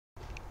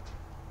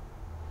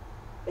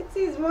It's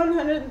these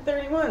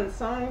 131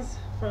 songs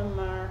from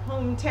our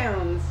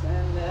hometowns,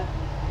 and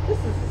this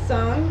is a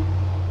song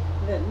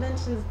that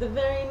mentions the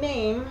very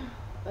name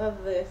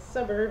of the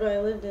suburb I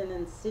lived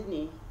in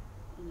Sydney,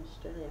 in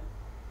Australia.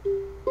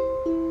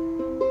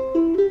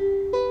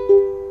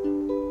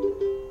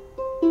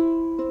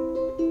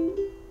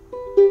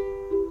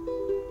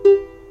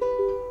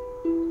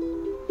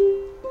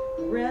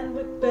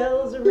 Randwick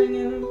Bells are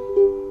ringing,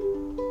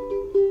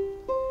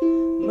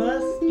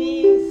 must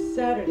be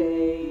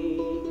Saturday.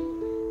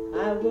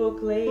 I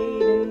woke late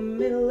in the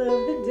middle of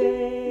the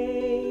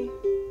day.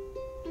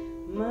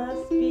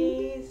 Must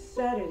be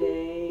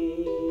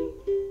Saturday.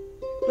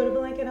 Put a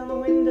blanket on the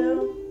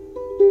window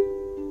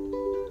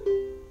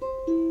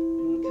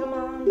and come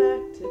on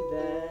back to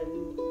bed.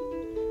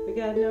 We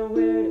got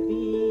nowhere to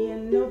be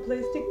and no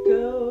place to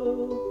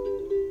go,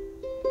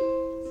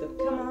 so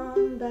come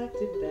on back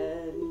to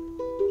bed.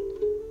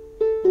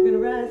 We're gonna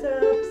rise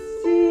up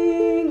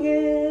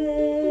singing.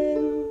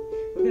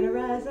 We're gonna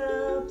rise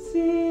up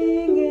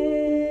singing.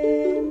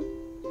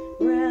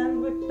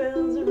 Randwick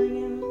bells are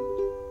ringing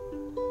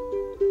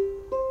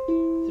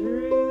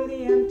through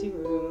the empty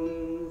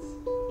rooms.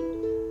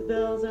 The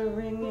bells are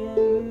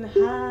ringing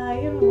high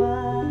and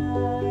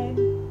wide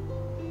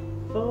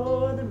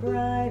for the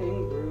bride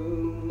and groom.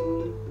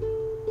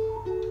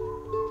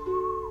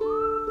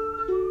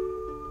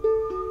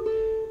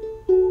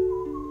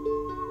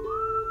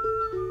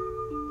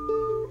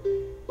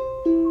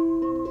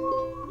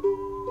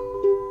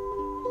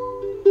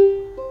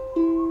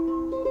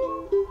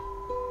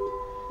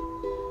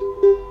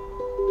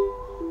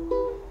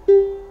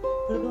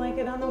 Put a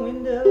blanket on the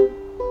window.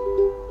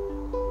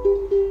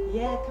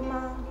 Yeah, come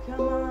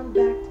on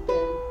back to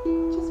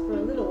bed. Just for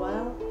a little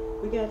while.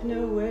 We got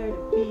nowhere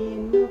to be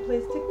and no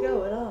place to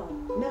go at all.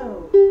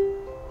 No.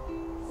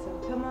 So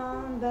come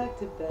on back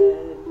to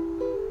bed.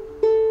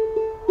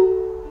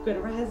 We're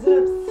gonna rise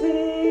up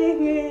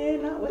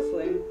singing, not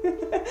whistling.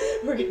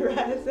 We're gonna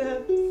rise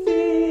up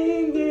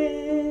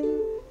singing.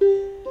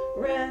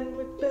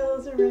 Randwick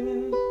bells are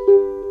ringing.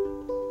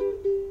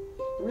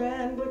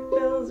 Randwick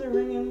bells are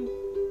ringing.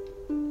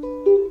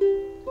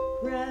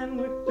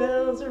 Randwick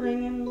bells are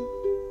ringing.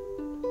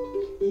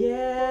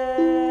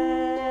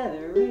 Yeah,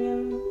 they're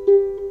ringing.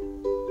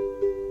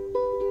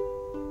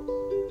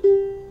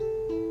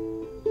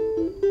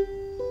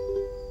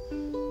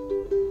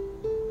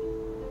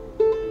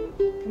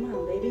 Come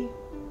on, baby.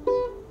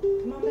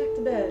 Come on back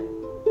to bed.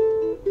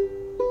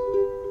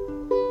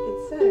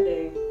 It's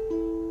Saturday.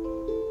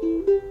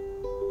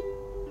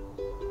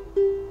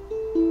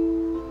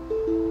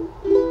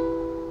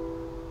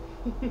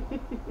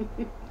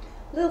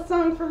 Little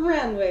song from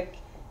Randwick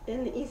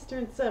in the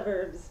eastern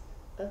suburbs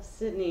of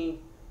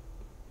Sydney,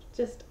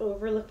 just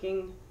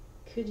overlooking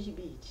Coogee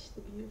Beach,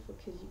 the beautiful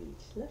Coogee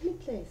Beach. Lovely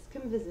place.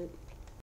 Come visit.